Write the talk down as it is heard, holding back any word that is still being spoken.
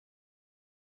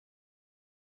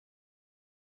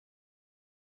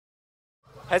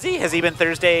Has he? Has he been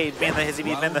Thursday? Has he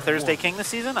been the Thursday king this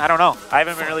season? I don't know. I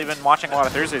haven't really been watching a lot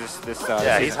of Thursdays this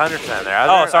yeah, season. he's 100%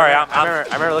 there. Sorry. I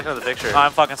remember looking at the picture.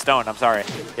 I'm fucking stoned. I'm sorry.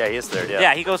 Yeah, he is third. Yeah.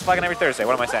 Yeah, he goes fucking every Thursday.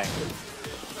 What am I saying?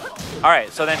 All right.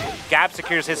 So then Gab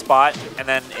secures his spot, and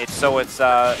then and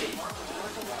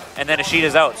then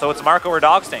Ishida's out. So it's Marco or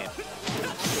Dogstain.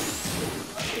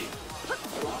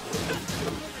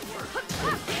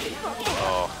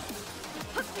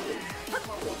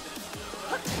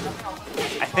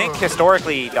 I think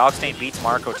historically, Dogstain beats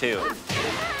Marco too.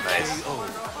 Nice.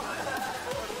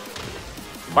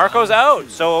 Marco's out,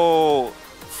 so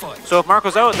if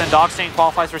Marco's out, then Dogstain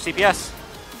qualifies for CPS.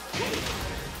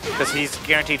 Because he's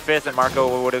guaranteed 5th, and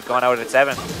Marco would have gone out at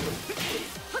 7th.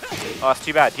 Oh, it's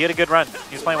too bad. He had a good run.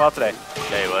 He was playing well today.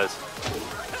 Yeah, he was.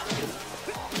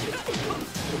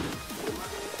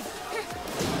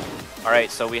 All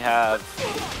right, so we have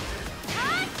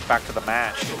back to the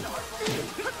match.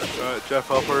 Jeff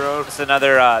up around. It's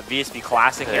another VSB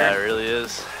Classic here. Yeah, it really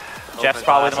is. Jeff's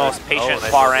probably the most patient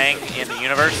Hwoarang in the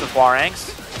universe of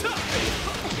Hwoarangs.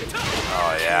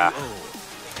 Oh, yeah.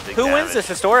 Who wins this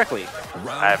historically?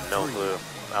 I have no clue.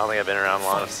 I don't think I've been around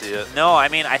long enough to see it. No, I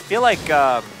mean, I feel like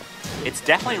it's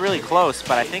definitely really close,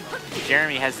 but I think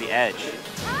Jeremy has the edge.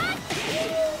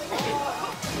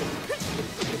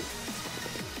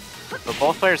 But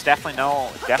both players definitely know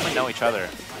each other.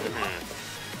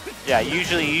 Yeah,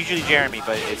 usually Jeremy,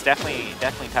 but it's definitely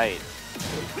tight.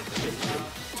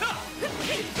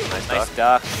 Nice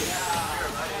duck.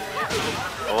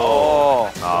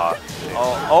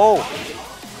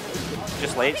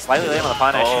 Just slightly late on the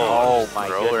punish. Oh my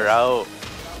goodness. Throw her out.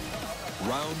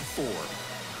 Round 4.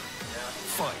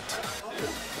 Fight.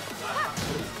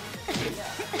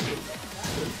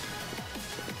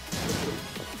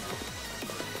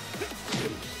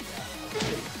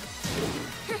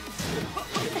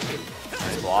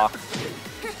 Nice block.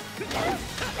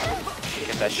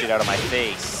 Get that shit out of my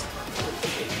face.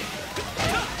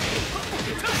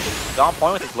 He's on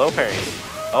point with his low parries.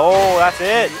 Oh, that's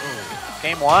it.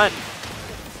 Game 1.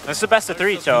 This is the best of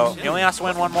 3, so he only has to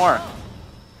win 1 more.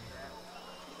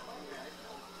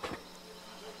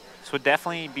 This would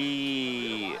definitely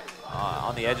be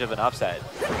on the edge of an upset,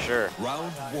 for sure.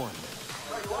 Round 1.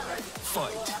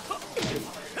 Fight.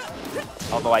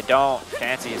 Although I don't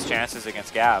fancy his chances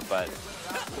against Gab, but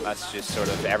that's just sort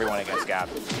of everyone against Gab.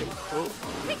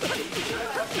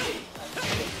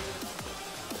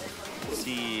 Let's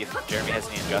see if Jeremy has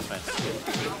any adjustments.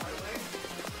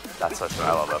 That's such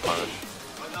I love that punish.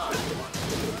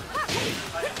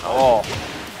 Oh.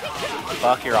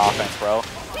 Fuck your offense, bro.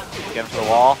 Get him to the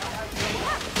wall.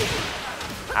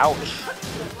 Ouch.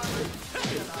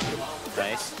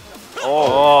 Nice.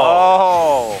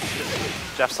 Oh.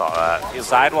 Jeff saw that. He was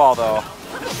sidewall, though.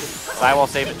 Sidewall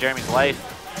saving Jeremy's life.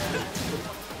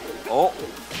 Oh.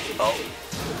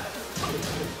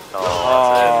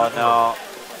 Oh, no.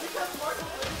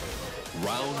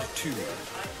 Round 2.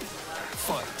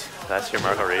 Fight. That's your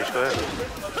Marco rage quit?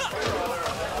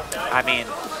 I mean,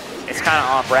 it's kind of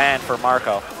on brand for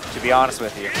Marco, to be honest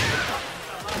with you.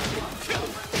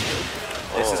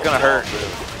 This is going to hurt.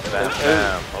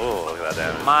 Damn. Oh, look at that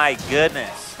damage. My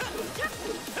goodness.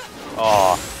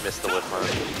 Oh, missed the whip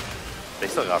punch. They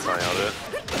still got something out of it.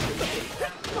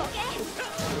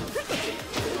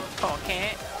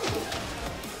 Okay.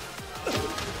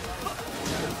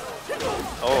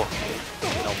 Oh.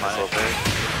 No punish.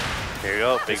 Here you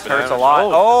go. Big This hurts a lot.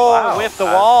 Oh, wow. whipped the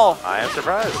wall. I am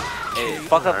surprised. It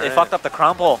fucked up the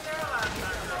crumple.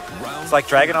 It's like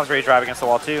Dragunov's rage drive against the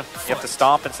wall too. You have to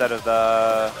stomp instead of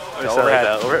the overhead.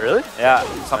 Like over it, really? Yeah,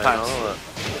 sometimes.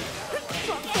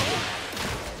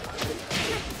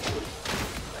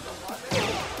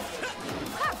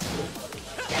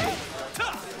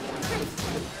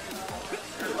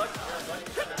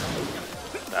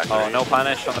 Oh, no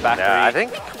punish on the back 3. I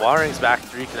think Hwoarang's back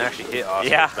 3 can actually hit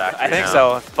Asuka's back 3 I think now.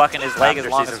 so. Fucking his leg is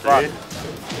long as fuck. 3.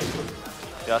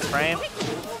 Just frame.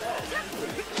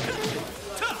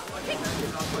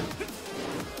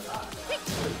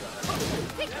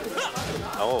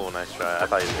 Oh, nice try. I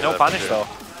thought he was No punish though.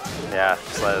 Yeah,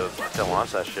 just let it to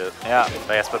launch that shit. Yeah. I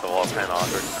guess but the wall's kind of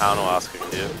awkward. I don't know what Asuka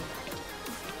can do.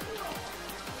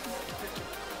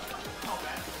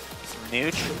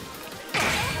 Nooch.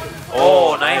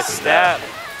 Oh, nice step.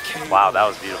 Wow, that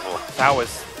was beautiful. That was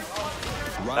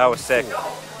sick.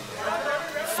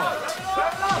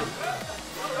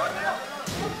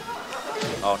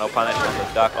 Oh, no punish on the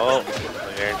duck. Oh,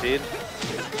 guaranteed.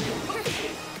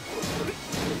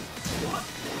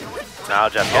 Now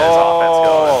Jeff gets his offense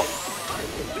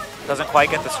going. Doesn't quite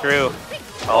get the screw.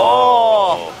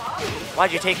 Oh.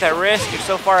 Why'd you take that risk? You're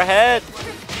so far ahead.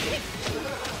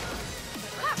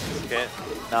 Okay.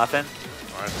 Nothing.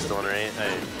 Mark's still in range.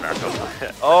 Hey, Marco.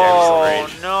 Oh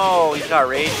no, he's got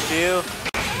rage too.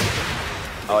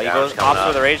 Oh, he goes opposite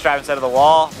with a rage drive instead of the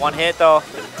wall. One hit though.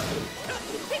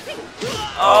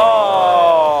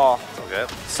 Oh, So good.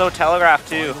 so telegraphed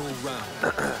too.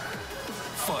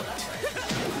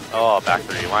 Oh, back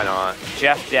three. Why not?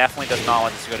 Jeff definitely does not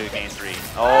want this to go to a game 3.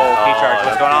 Oh, K-charge.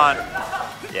 What's going on?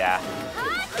 Yeah.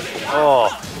 Oh.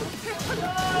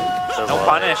 No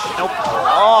punish. Nope.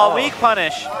 Oh, weak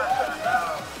punish.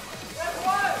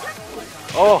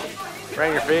 Oh, right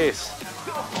in your face.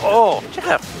 Oh,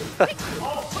 Jeff.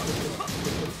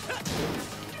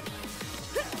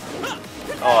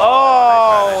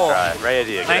 Oh. Nice try. Right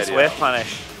idea. Nice whiff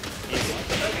punish.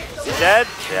 He's dead.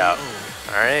 Yeah.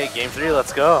 All right, game 3.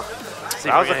 Let's go. See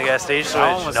if we're gonna get a stage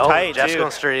switch. No, Jeff's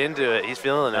going straight into it. He's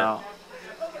feeling it.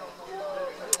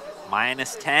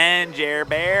 -10, Jer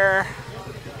Bear.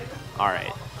 All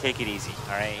right, take it easy.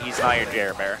 All right, he's not your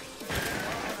Jer Bear.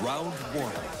 Round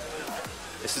 1.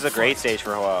 This is a great stage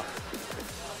for Hwo.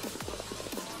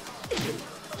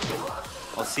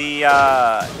 We'll see.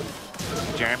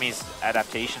 Jeremy's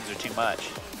adaptations are too much.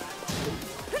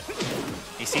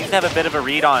 He seems to have a bit of a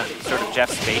read on sort of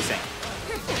Jeff's spacing.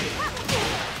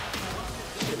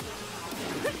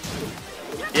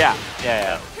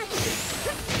 Yeah.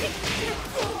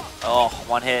 Oh,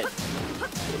 one hit.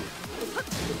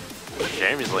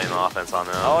 Jeremy's laying the offense on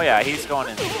now. Oh yeah, he's going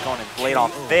in late on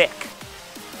thick.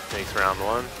 Takes round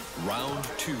 1. Round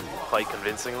 2. Quite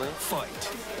convincingly.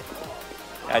 Fight.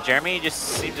 Yeah, Jeremy just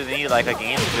seems to need like a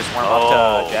game to just warm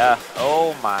up to Jeff.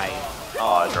 Oh my.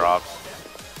 Oh, it drops.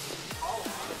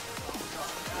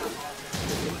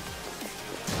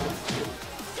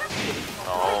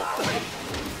 Oh.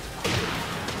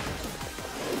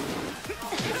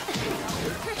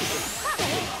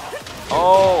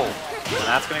 Oh, and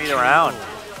that's gonna be the round.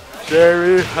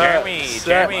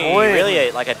 Jeremy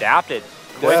really like adapted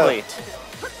quickly.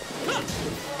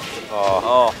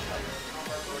 Oh,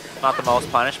 not the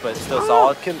most punished, but still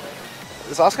solid.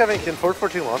 Does Asuka think can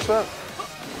 442 launch that?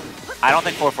 I don't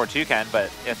think 442 can,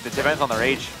 but it depends on the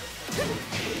rage.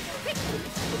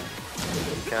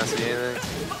 Can't see anything.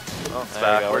 Oh, it's There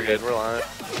back. you go, We're good. We're on it.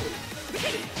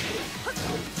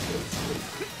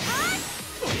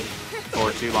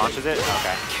 4-2 launches it?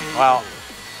 Okay. Well,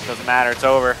 doesn't matter. It's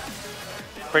over.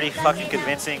 Pretty fucking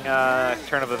convincing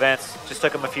turn of events. Just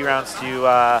took him a few rounds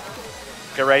to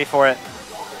get ready for it.